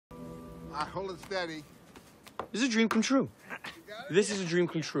Hold it steady. This is a dream come true. This is a dream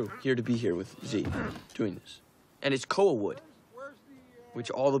come true, here to be here with Z, doing this. And it's koa wood, which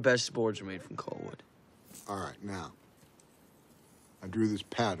all the best boards are made from koa wood. All right, now, I drew this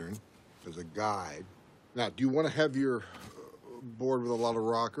pattern as a guide. Now, do you want to have your board with a lot of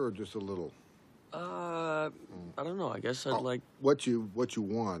rocker or just a little? I don't know. I guess I'd like... What you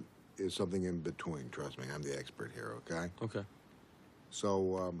want is something in between. Trust me, I'm the expert here, okay? Okay.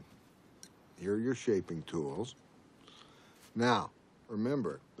 So, here are your shaping tools. Now,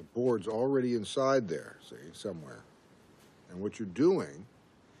 remember, the board's already inside there, see, somewhere. And what you're doing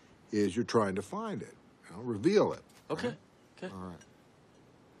is you're trying to find it. You know, reveal it. Okay. Right? Okay. All right.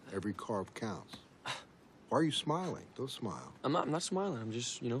 Every carve counts. Why are you smiling? Don't smile. I'm not smiling. I'm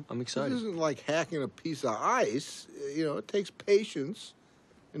just, I'm excited. This isn't like hacking a piece of ice. You know, it takes patience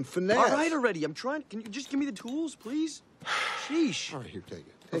and finesse. All right already. I'm trying. Can you just give me the tools, please? Sheesh. All right, here, take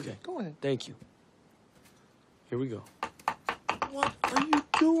it. Take it. Go ahead. Thank you. Here we go. What are you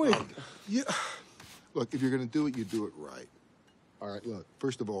doing? Look, if you're going to do it, you do it right. All right, look,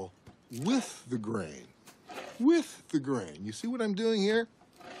 first of all, with the grain. With the grain. You see what I'm doing here?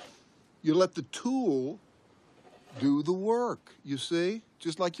 You let the tool do the work, you see?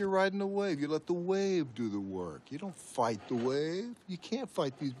 Just like you're riding a wave. You let the wave do the work. You don't fight the wave. You can't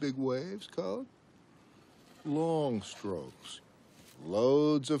fight these big waves, Code. Long strokes.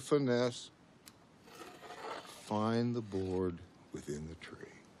 Loads of finesse. Find the board within the tree.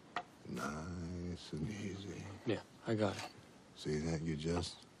 Nice and easy. Yeah, I got it. See that? You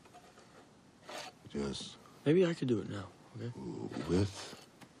just... Maybe I could do it now, okay? With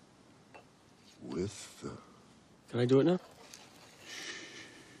the... Can I do it now?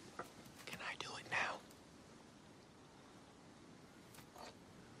 Can I do it now?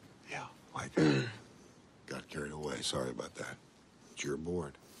 Yeah, like that. Got carried away. Sorry about that. It's your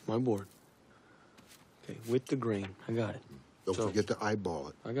board. My board. Okay, with the grain. I got it. Don't forget to eyeball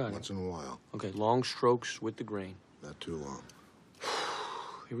it. I got it. Once in a while. Okay, long strokes with the grain. Not too long.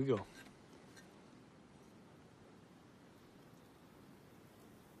 Here we go.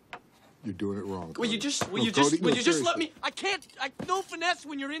 You're doing it wrong. Will you just let me? I can't. No finesse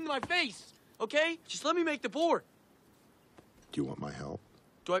when you're in my face. Okay? Just let me make the board. Do you want my help?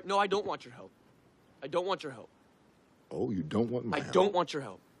 No, I don't want your help. I don't want your help. Oh, you don't want my help? I don't want your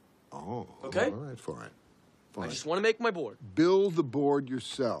help. Oh. Okay? All right, fine. I just want to make my board. Build the board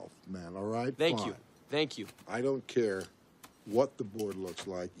yourself, man, all right? Thank you. Thank you. I don't care what the board looks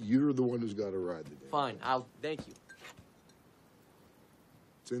like. You're the one who's got to ride the day. Fine. Thank you.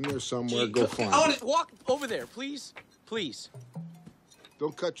 It's in there somewhere. Go find it. I want to walk over there, please. Please.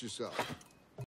 Don't cut yourself.